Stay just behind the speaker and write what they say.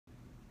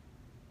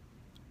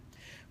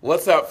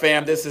What's up,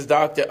 fam? This is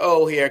Dr.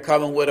 O here,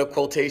 coming with a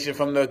quotation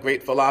from the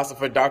great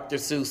philosopher Dr.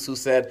 Seuss, who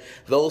said,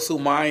 "Those who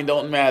mind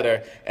don't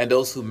matter, and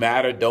those who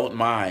matter don't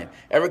mind."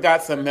 Ever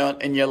got someone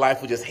in your life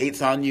who just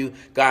hates on you?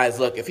 Guys,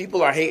 look, if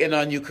people are hating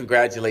on you,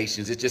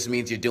 congratulations. It just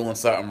means you're doing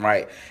something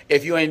right.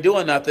 If you ain't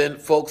doing nothing,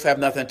 folks have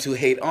nothing to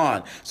hate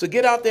on. So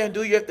get out there and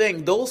do your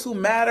thing. Those who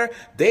matter,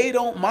 they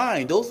don't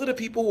mind. Those are the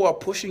people who are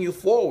pushing you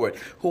forward,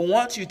 who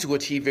want you to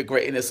achieve your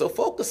greatness. So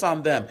focus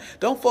on them.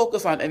 Don't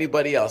focus on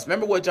anybody else.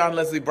 Remember what John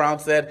Leslie Brown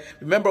said?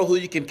 Remember who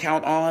you can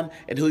count on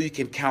and who you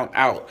can count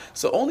out.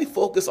 So only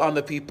focus on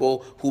the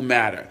people who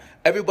matter.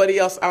 Everybody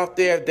else out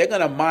there, they're going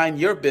to mind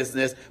your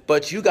business,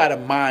 but you got to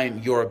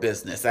mind your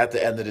business at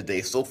the end of the day.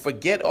 So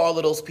forget all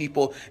of those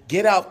people.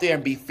 Get out there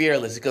and be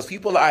fearless, because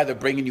people are either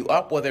bringing you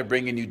up or they're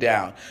bringing you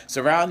down.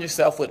 Surround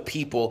yourself with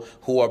people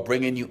who are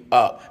bringing you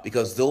up,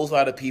 because those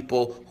are the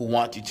people who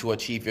want you to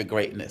achieve your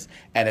greatness.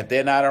 And if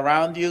they're not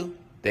around you,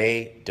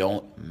 they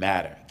don't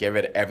matter. Get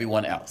rid of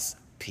everyone else.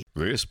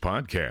 This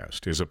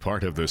podcast is a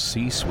part of the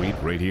C-Suite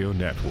Radio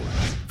Network.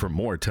 For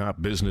more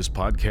top business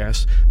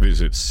podcasts,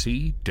 visit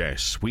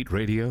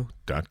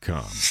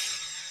c-suiteradio.com.